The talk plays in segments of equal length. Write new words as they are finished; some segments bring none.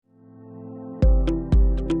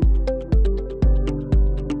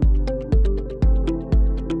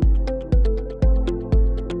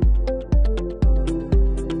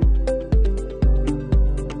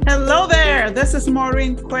This is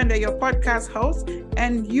Maureen Kwende, your podcast host,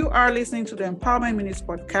 and you are listening to the Empowerment Minutes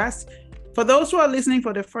podcast. For those who are listening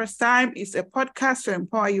for the first time, it's a podcast to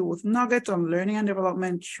empower you with nuggets on learning and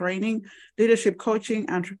development, training, leadership coaching,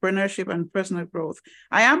 entrepreneurship, and personal growth.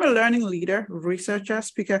 I am a learning leader, researcher,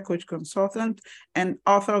 speaker, coach, consultant, and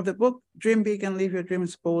author of the book, Dream Big and Live Your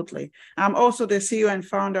Dreams Boldly. I'm also the CEO and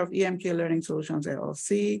founder of EMK Learning Solutions,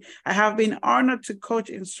 LLC. I have been honored to coach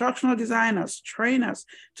instructional designers, trainers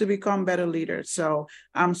to become better leaders. So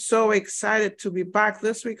I'm so excited to be back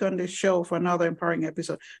this week on the show for another empowering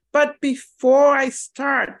episode. But before I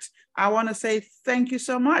start, I want to say thank you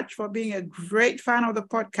so much for being a great fan of the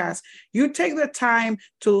podcast. You take the time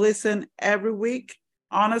to listen every week.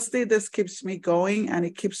 Honestly, this keeps me going and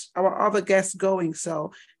it keeps our other guests going.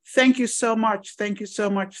 So thank you so much. Thank you so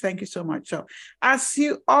much. Thank you so much. So as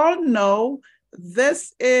you all know,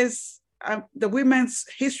 this is the Women's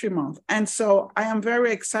History Month. And so I am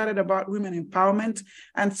very excited about women empowerment.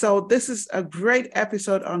 And so this is a great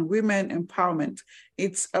episode on women empowerment.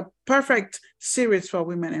 It's a perfect series for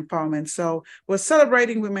women empowerment. So we're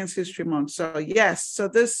celebrating Women's History Month. So yes, so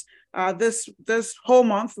this whole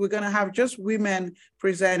month, we're going to have just women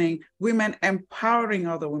presenting, women empowering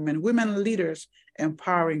other women, women leaders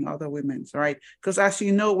empowering other women, right? Because as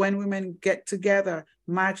you know, when women get together,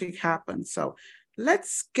 magic happens. So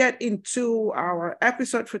let's get into our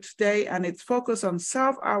episode for today, and it's focused on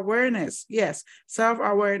self-awareness. Yes,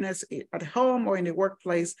 self-awareness at home or in the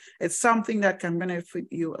workplace. It's something that can benefit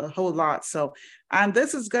you a whole lot. So, and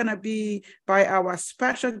this is going to be by our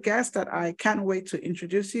special guest that I can't wait to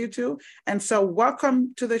introduce you to. And so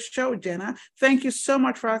welcome to the show, Jenna. Thank you so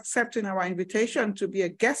much for accepting our invitation to be a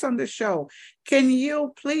guest on the show. Can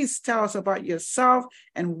you please tell us about yourself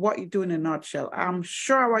and what you do in a nutshell? I'm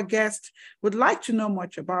sure our guest would like to know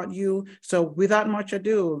much about you. So without much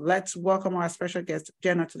ado, let's welcome our special guest,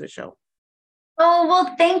 Jenna, to the show. Oh,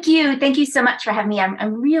 well, thank you. Thank you so much for having me.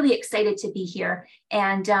 I'm really excited to be here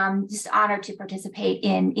and just honored to participate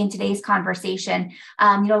in today's conversation.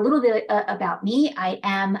 A little bit about me. I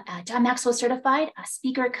am John Maxwell certified, a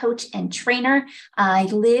speaker, coach, and trainer. I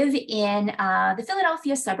live in the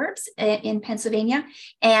Philadelphia suburbs in Pennsylvania,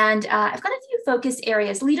 and I've got a few focus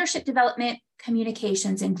areas: leadership development,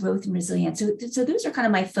 communications, and growth and resilience. So those are kind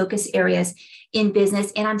of my focus areas in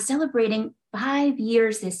business, and I'm celebrating 5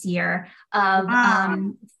 years this year of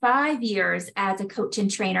 5 years as a coach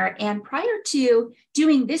and trainer. And prior to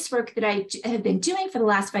doing this work that I have been doing for the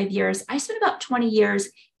last 5 years, I spent about 20 years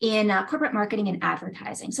in corporate marketing and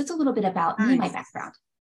advertising. So it's a little bit about me and my background.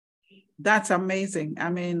 That's amazing. I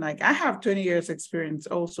mean, like I have 20 years experience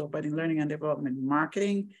also, but in learning and development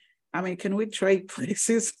marketing. I mean, can we trade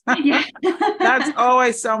places? Yeah. That's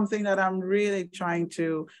always something that I'm really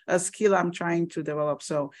a skill I'm trying to develop.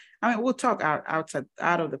 So, I mean, we'll talk out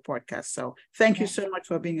of the podcast. So thank you so much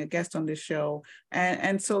for being a guest on this show.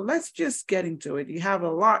 And so let's just get into it. You have a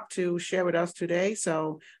lot to share with us today.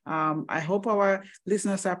 So I hope our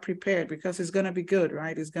listeners are prepared because it's going to be good,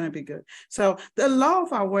 right? It's going to be good. So the law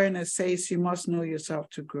of awareness says you must know yourself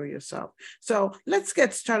to grow yourself. So let's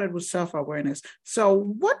get started with self-awareness. So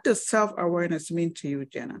what does self-awareness mean to you,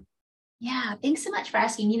 Jenna? Yeah, thanks so much for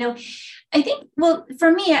asking. I think, well,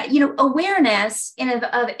 for me, awareness in and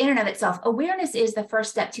of itself, awareness is the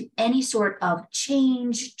first step to any sort of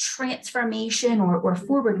change, transformation, or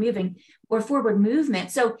forward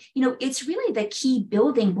movement. So, it's really the key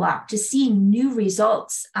building block to seeing new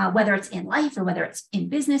results, whether it's in life or whether it's in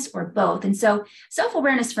business or both. And so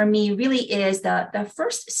self-awareness for me really is the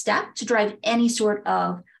first step to drive any sort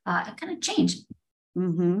of kind of change.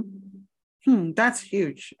 Mm-hmm. That's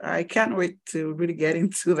huge. I can't wait to really get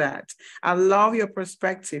into that. I love your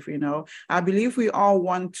perspective. I believe we all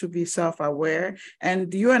want to be self-aware.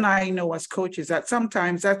 And you and I know as coaches that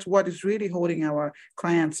sometimes that's what is really holding our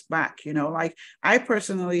clients back. Like I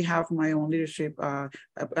personally have my own leadership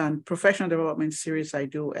and professional development series I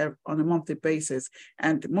do on a monthly basis.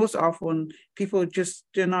 And most often people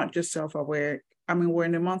they're not just self-aware. I mean, we're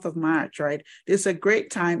in the month of March, right? It's a great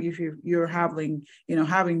time if you're having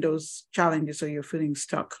those challenges or you're feeling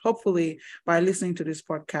stuck. Hopefully, by listening to this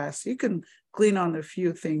podcast, you can glean on a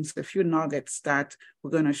few things, a few nuggets that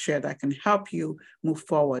we're going to share that can help you move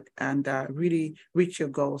forward and really reach your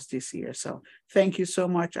goals this year. So thank you so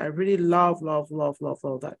much. I really love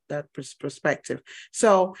that perspective.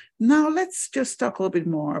 So now let's just talk a little bit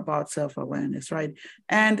more about self-awareness, right?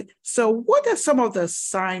 And so what are some of the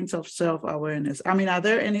signs of self-awareness? I mean, are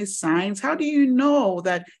there any signs? How do you know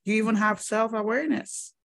that you even have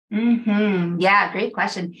self-awareness? Mm-hmm. Yeah, great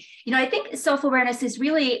question. I think self-awareness is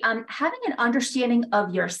really having an understanding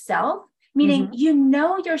of yourself meaning you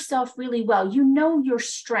know yourself really well. You know your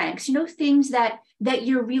strengths, you know things that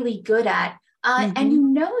you're really good at. And you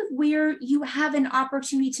know where you have an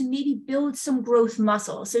opportunity to maybe build some growth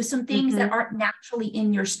muscle. So some things that aren't naturally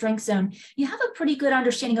in your strength zone, you have a pretty good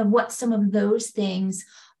understanding of what some of those things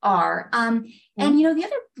are. And, you know, the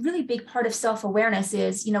other really big part of self-awareness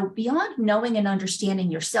is, you know, beyond knowing and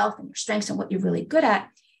understanding yourself and your strengths and what you're really good at,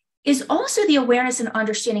 is also the awareness and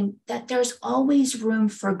understanding that there's always room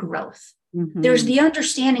for growth. There's the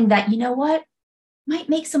understanding that, you know what, might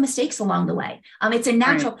make some mistakes along the way. It's a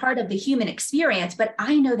natural part of the human experience, but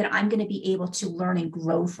I know that I'm going to be able to learn and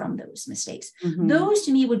grow from those mistakes. Those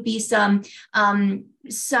to me would be some kind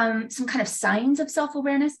of signs of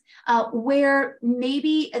self-awareness, where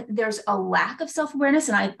maybe there's a lack of self-awareness,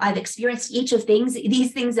 and I've experienced each of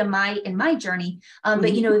these things in my journey.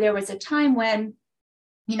 But you know, there was a time when,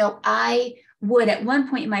 you know, I would at one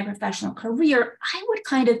point in my professional career, I would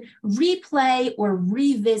kind of replay or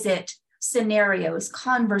revisit scenarios,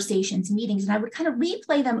 conversations, meetings, and I would kind of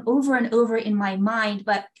replay them over and over in my mind,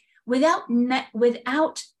 but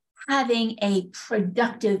without having a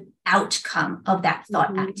productive outcome of that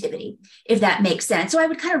thought activity, if that makes sense. So I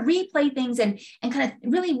would kind of replay things and kind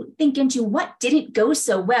of really think into what didn't go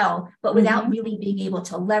so well, but without really being able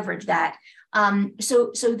to leverage that.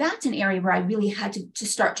 So that's an area where I really had to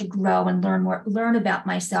start to grow and learn about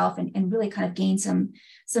myself and really kind of gain some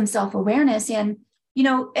self-awareness. And you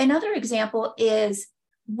know, another example is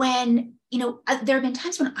when, you know, there have been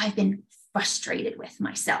times when I've been frustrated with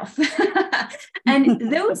myself. And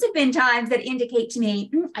those have been times that indicate to me,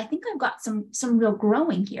 I think I've got some real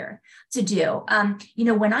growing here to do. You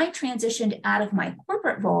know, when I transitioned out of my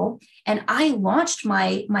corporate role and I launched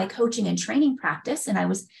my coaching and training practice, and I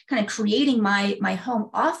was kind of creating my home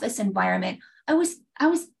office environment, I was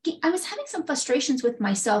having some frustrations with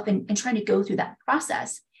myself and trying to go through that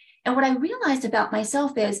process. And what I realized about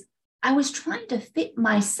myself is I was trying to fit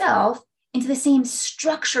myself into the same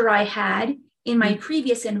structure I had in my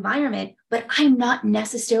previous environment, but I'm not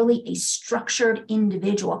necessarily a structured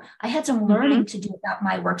individual. I had some learning to do about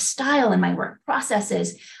my work style and my work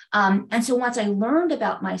processes. And so once I learned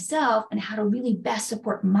about myself and how to really best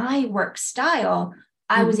support my work style,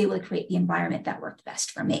 I was able to create the environment that worked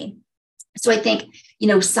best for me. So I think, you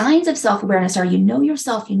know, signs of self-awareness are, you know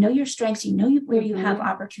yourself, you know your strengths, you know where you have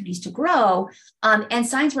opportunities to grow, and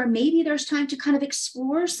signs where maybe there's time to kind of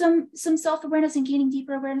explore some self-awareness and gaining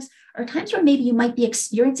deeper awareness, or times where maybe you might be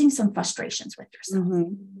experiencing some frustrations with yourself.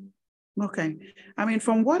 Okay. I mean,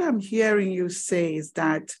 from what I'm hearing you say is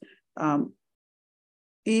that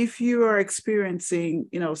if you are experiencing,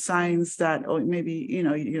 you know, signs that, or maybe, you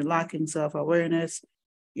know, you're lacking self-awareness,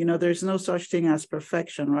 you know, there's no such thing as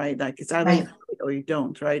perfection, right? Like it's either you have it or you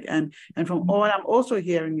don't, right? And from all I'm also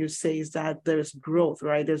hearing you say is that there's growth,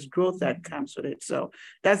 right? There's growth that comes with it. So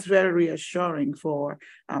that's very reassuring for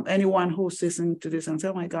anyone who's listening to this and say,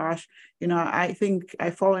 oh my gosh, you know, I think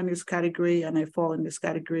I fall in this category and I fall in this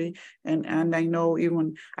category. And I know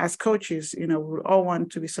even as coaches, you know, we all want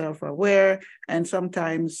to be self-aware. And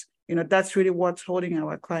sometimes, you know, that's really what's holding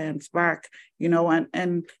our clients back, you know,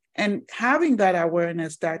 and having that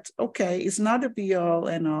awareness that, okay, it's not a be all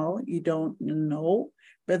and all, you don't know,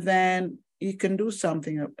 but then you can do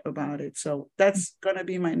something about it. So that's going to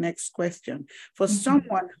be my next question. For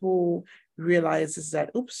someone who realizes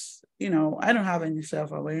that, oops, you know, I don't have any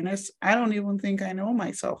self-awareness, I don't even think I know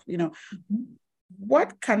myself, you know,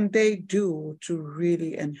 what can they do to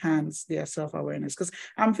really enhance their self-awareness? Because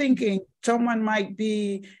I'm thinking someone might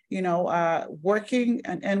be, you know, working,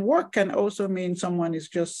 and work can also mean someone is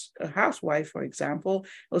just a housewife, for example,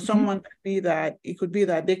 or someone could be that, it could be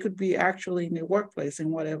that they could be actually in the workplace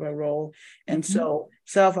in whatever role. And so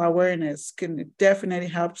self-awareness can definitely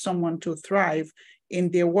help someone to thrive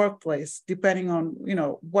in their workplace, depending on, you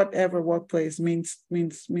know, whatever workplace means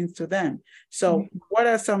to them. So what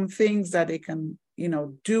are some things that they can, you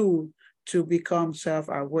know, do to become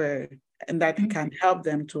self-aware and that can help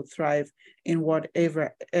them to thrive in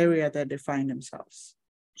whatever area that they find themselves?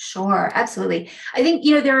 Sure, absolutely. I think,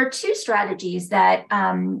 you know, there are two strategies that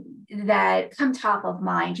that come top of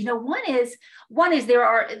mind. You know, one is there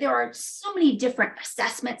are so many different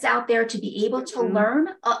assessments out there to be able to learn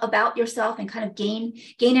about yourself and kind of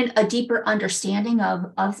gain a deeper understanding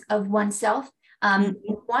of oneself.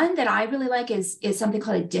 One that I really like is something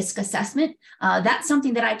called a DISC assessment. That's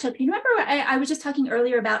something that I took. You remember, I was just talking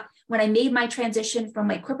earlier about when I made my transition from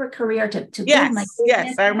my corporate career to build my business.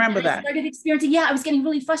 Yes, I remember that. I started experiencing, I was getting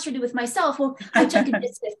really frustrated with myself. Well, I took a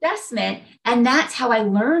DISC assessment, and that's how I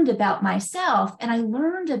learned about myself. And I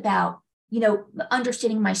learned about, you know,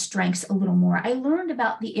 understanding my strengths a little more. I learned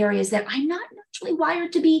about the areas that I'm not actually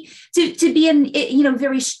wired to be in, you know,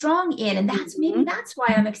 very strong in. And that's maybe that's why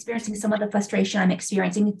I'm experiencing some of the frustration I'm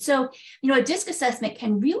experiencing. So, you know, a DISC assessment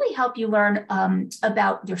can really help you learn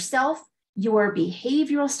about yourself, your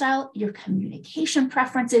behavioral style, your communication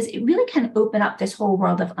preferences. It really can open up this whole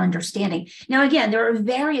world of understanding. Now, again, there are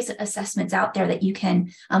various assessments out there that you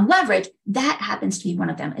can leverage. That happens to be one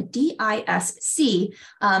of them, a DISC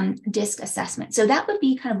DISC assessment. So that would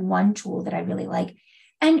be kind of one tool that I really like.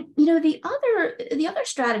 And, you know, the other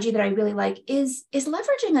strategy that I really like is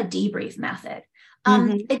leveraging a debrief method.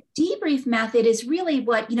 A debrief method is really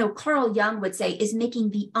what, you know, Carl Jung would say is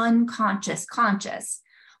making the unconscious conscious.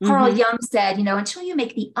 Carl Jung said, you know, until you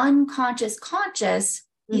make the unconscious conscious,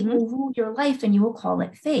 it will rule your life and you will call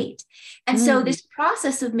it fate. And so this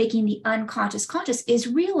process of making the unconscious conscious is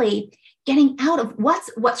really getting out of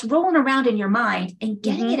what's rolling around in your mind and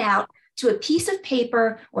getting it out to a piece of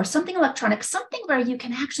paper or something electronic, something where you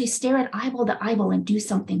can actually stare at eyeball to eyeball and do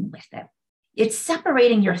something with it. It's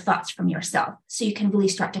separating your thoughts from yourself so you can really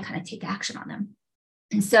start to kind of take action on them.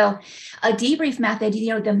 And so a debrief method, you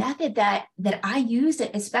know, the method that I used,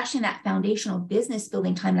 especially in that foundational business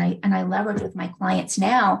building time, and I leverage with my clients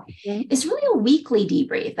now, is really a weekly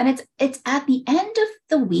debrief. And it's at the end of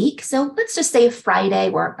the week. So let's just say a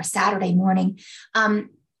Friday or a Saturday morning,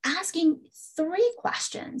 asking 3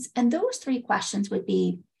 questions. And those 3 questions would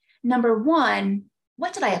be, number 1,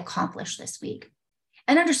 what did I accomplish this week?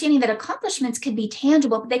 And understanding that accomplishments can be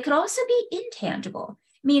tangible, but they could also be intangible.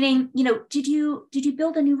 Meaning, you know, did you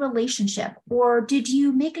build a new relationship, or did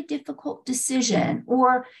you make a difficult decision,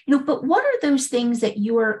 or, you know, but what are those things that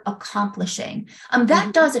you are accomplishing?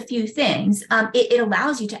 That does a few things. It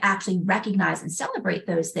allows you to actually recognize and celebrate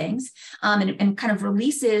those things, and kind of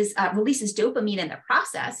releases dopamine in the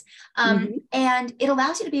process. And it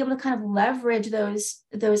allows you to be able to kind of leverage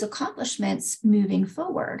those accomplishments moving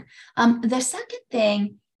forward. The second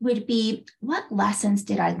thing would be, what lessons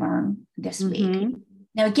did I learn this week?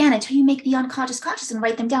 Now, again, until you make the unconscious conscious and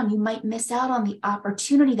write them down, you might miss out on the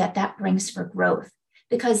opportunity that brings for growth.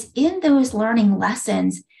 Because in those learning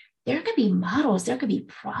lessons, there could be models, there could be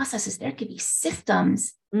processes, there could be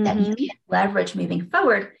systems that you can leverage moving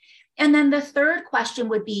forward. And then the third question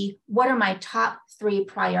would be, what are my top 3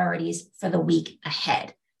 priorities for the week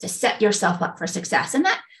ahead to set yourself up for success? And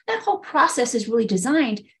that whole process is really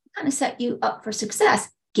designed to kind of set you up for success.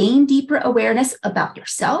 Gain deeper awareness about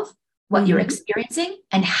yourself, what you're experiencing,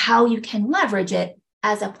 and how you can leverage it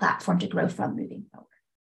as a platform to grow from moving forward.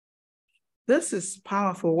 This is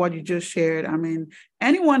powerful, what you just shared. I mean,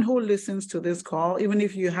 anyone who listens to this call, even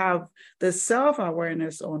if you have the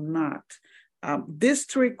self-awareness or not, these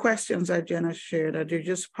 3 questions that Jenna shared, that they're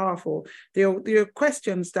just powerful. They're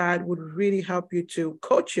questions that would really help you to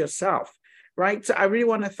coach yourself. Right. So I really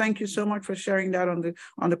want to thank you so much for sharing that on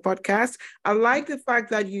the podcast. I like the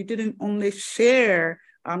fact that you didn't only share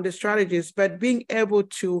the strategies, but being able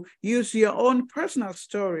to use your own personal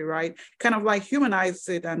story, right? Kind of like humanize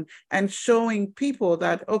it and showing people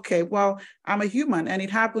that, okay, well, I'm a human and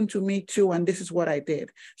it happened to me too, and this is what I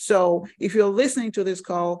did. So if you're listening to this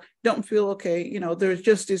call, don't feel, okay, you know, there's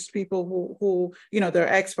just these people who you know, they're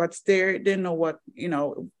experts, they know what, you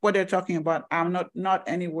know, what they're talking about. I'm not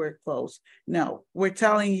anywhere close. No, we're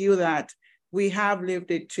telling you that we have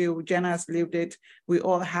lived it too. Jenna has lived it. We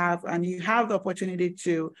all have, and you have the opportunity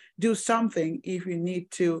to do something if you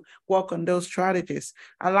need to work on those strategies.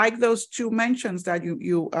 I like those 2 mentions that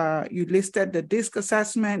you listed, the DISC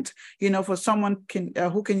assessment, you know, for someone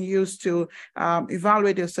who can use to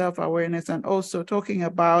evaluate your self-awareness, and also talking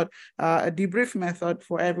about a debrief method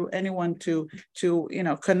for anyone to you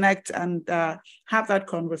know, connect and have that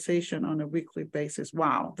conversation on a weekly basis.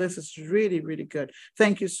 Wow, this is really, really good.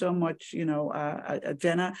 Thank you so much, you know,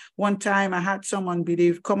 Jenna. One time I had someone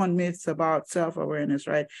believe common myths about self-awareness,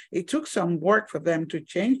 right? It took some work for them to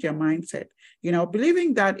change their mindset, you know,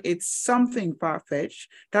 believing that it's something far-fetched.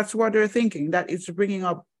 That's what they're thinking, that it's bringing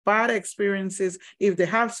up bad experiences if they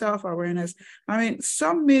have self-awareness. I mean,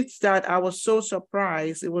 some myths that I was so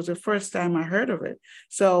surprised, it was the first time I heard of it.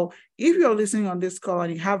 So if you're listening on this call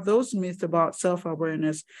and you have those myths about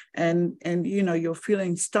self-awareness and you know, you're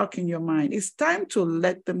feeling stuck in your mind, it's time to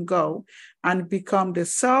let them go and become the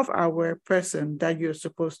self-aware person that you're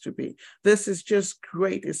supposed to be. This is just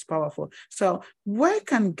great. It's powerful. So where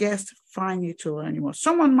can guests find you to learn more?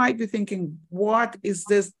 Someone might be thinking, what is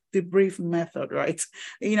this debrief method, right?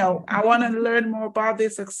 You know, I want to learn more about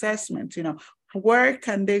this assessment. You know, where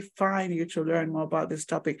can they find you to learn more about this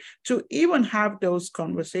topic, to even have those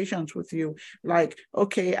conversations with you? Like,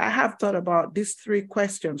 okay, I have thought about these 3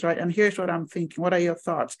 questions, right? And here's what I'm thinking. What are your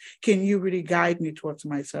thoughts? Can you really guide me towards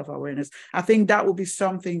my self-awareness? I think that would be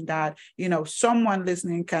something that, someone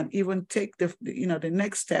listening can even take the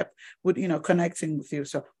next step with, connecting with you.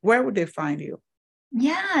 So where would they find you?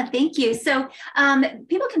 Yeah, thank you. So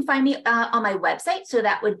people can find me on my website. So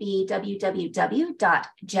that would be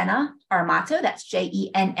www.jennaarmato. That's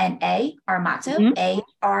JENNA Armato,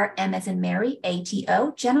 A-R-M as in Mary,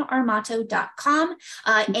 A-T-O, jennaarmato.com.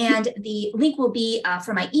 And the link will be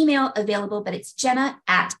for my email available, but it's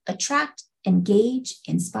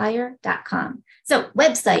jenna@attractengageinspire.com. So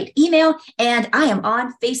website, email, and I am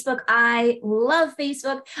on Facebook. I love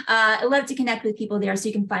Facebook. I love to connect with people there. So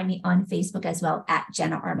you can find me on Facebook as well at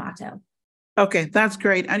Jenna Armato. Okay, that's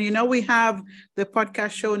great. And we have the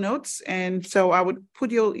podcast show notes, and so I would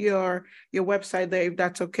put your website there if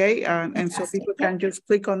that's okay, and so people can just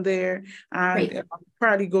click on there and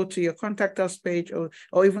probably go to your contact us page, or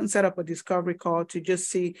even set up a discovery call to just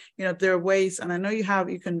see, there are ways, and I know you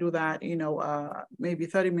can do that, maybe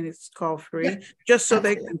 30 minutes call free, just so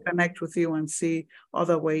they can connect with you and see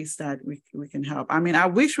other ways that we can help. I mean, I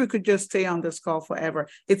wish we could just stay on this call forever.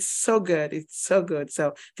 It's so good. It's so good.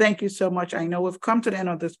 So thank you so much. I know we've come to the end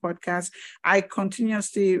of this podcast. I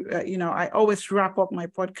continuously, I always wrap up my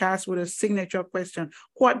podcast with a signature question.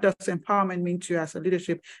 What does empowerment mean to you as a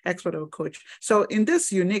leadership expert or coach? So in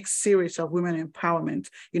this unique series of women empowerment,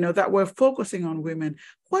 that we're focusing on women,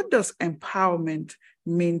 what does empowerment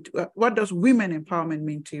mean? What does women empowerment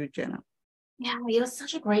mean to you, Jenna? Yeah, it's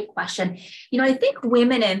such a great question. I think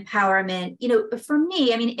women empowerment, for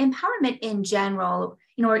me, I mean, empowerment in general,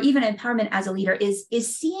 or even empowerment as a leader is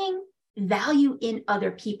seeing value in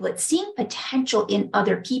other people. It's seeing potential in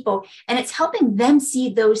other people, and it's helping them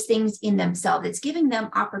see those things in themselves. It's giving them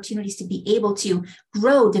opportunities to be able to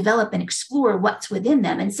grow, develop, and explore what's within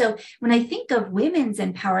them. And so when I think of women's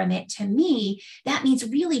empowerment, to me, that means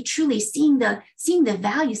really truly seeing the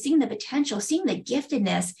value, seeing the potential, seeing the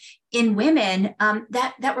giftedness in women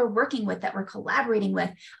that we're working with, that we're collaborating with,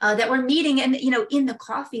 that we're meeting in the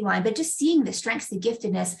coffee line, but just seeing the strengths, the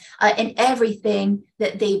giftedness, and everything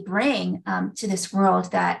that they bring to this world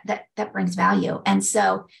that brings value. And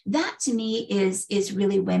so that to me is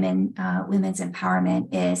really women's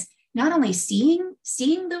empowerment, is not only seeing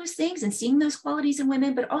those things and seeing those qualities in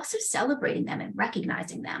women, but also celebrating them and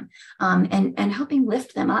recognizing them, and helping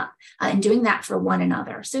lift them up, and doing that for one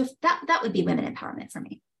another. So that would be women empowerment for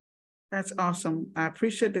me. That's awesome. I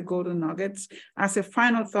appreciate the golden nuggets. As a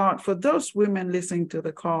final thought, for those women listening to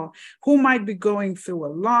the call who might be going through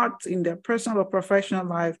a lot in their personal or professional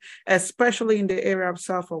life, especially in the area of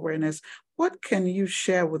self-awareness, what can you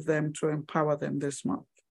share with them to empower them this month?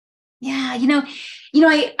 Yeah,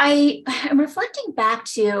 I'm reflecting back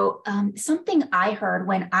to something I heard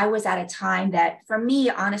when I was at a time that, for me,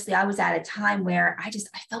 honestly, I was at a time where I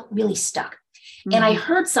felt really stuck. And I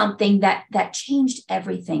heard something that changed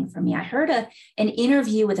everything for me. I heard an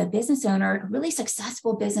interview with a business owner, a really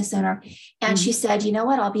successful business owner. And she said, you know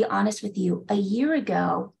what, I'll be honest with you. A year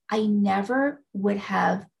ago, I never would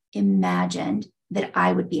have imagined that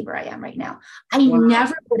I would be where I am right now. I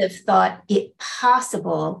never would have thought it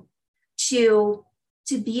possible to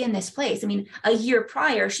be in this place. I mean, a year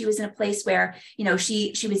prior, she was in a place where,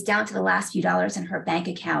 she was down to the last few dollars in her bank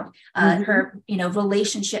account. Her,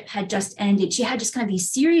 relationship had just ended. She had just kind of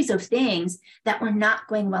these series of things that were not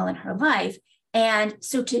going well in her life. And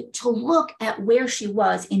so to look at where she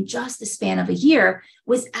was in just the span of a year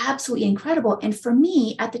was absolutely incredible. And for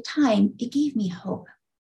me at the time, it gave me hope.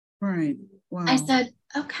 Right. Wow. I said,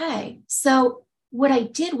 okay. So what I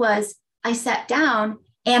did was I sat down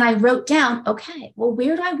and I wrote down, okay, well,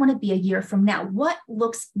 where do I want to be a year from now? What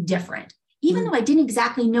looks different? Even though I didn't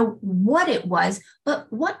exactly know what it was, but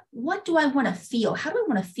what do I want to feel? How do I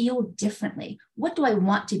want to feel differently? What do I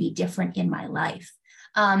want to be different in my life?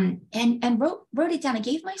 And wrote it down. I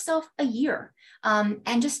gave myself a year,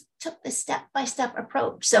 and just took the step-by-step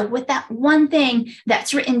approach. So with that one thing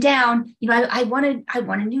that's written down, I want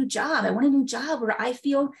a new job. I want a new job where I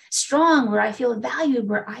feel strong, where I feel valued,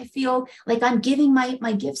 where I feel like I'm giving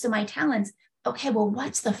my gifts and my talents. Okay, well,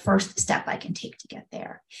 what's the first step I can take to get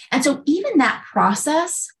there? And so even that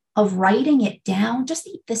process of writing it down, just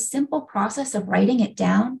the simple process of writing it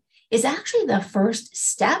down, is actually the first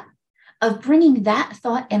step of bringing that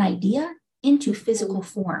thought and idea into physical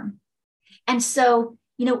form. And so,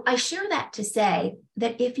 I share that to say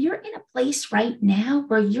that if you're in a place right now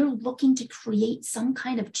where you're looking to create some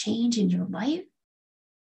kind of change in your life,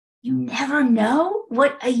 you never know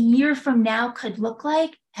what a year from now could look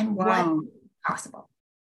like and what possible.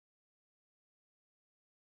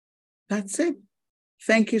 That's it.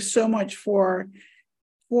 Thank you so much for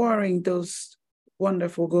pouring those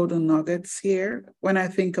wonderful golden nuggets here. When I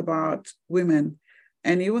think about women,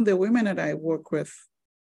 and even the women that I work with,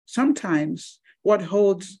 sometimes what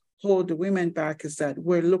holds the women back is that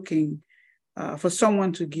we're looking for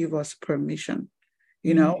someone to give us permission,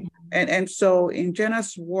 you know? And so in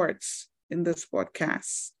Jenna's words in this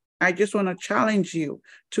podcast, I just want to challenge you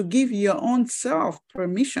to give your own self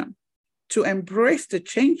permission to embrace the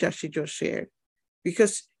change that she just shared,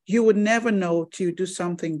 because you would never know till you do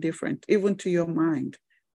something different, even to your mind.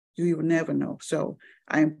 You will never know. So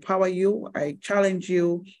I empower you. I challenge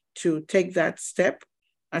you to take that step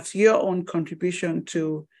as your own contribution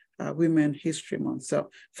to Women History Month.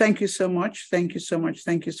 So thank you so much. Thank you so much.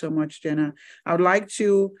 Thank you so much, Jenna. I would like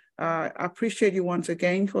to appreciate you once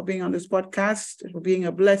again for being on this podcast, for being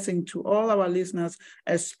a blessing to all our listeners,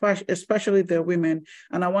 especially the women.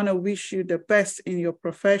 And I want to wish you the best in your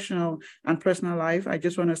professional and personal life. I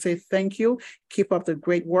just want to say thank you. Keep up the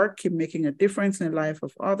great work. Keep making a difference in the life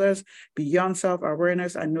of others. Beyond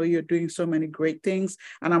self-awareness, I know you're doing so many great things.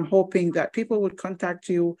 And I'm hoping that people would contact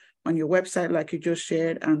you on your website, like you just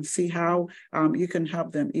shared, and see how you can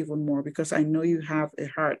help them even more, because I know you have a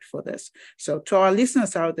heart for this. So to our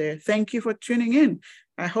listeners out there, thank you for tuning in.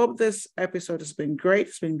 I hope this episode has been great.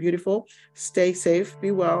 It's been beautiful. Stay safe,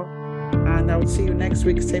 be well, and I will see you next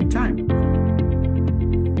week, same time.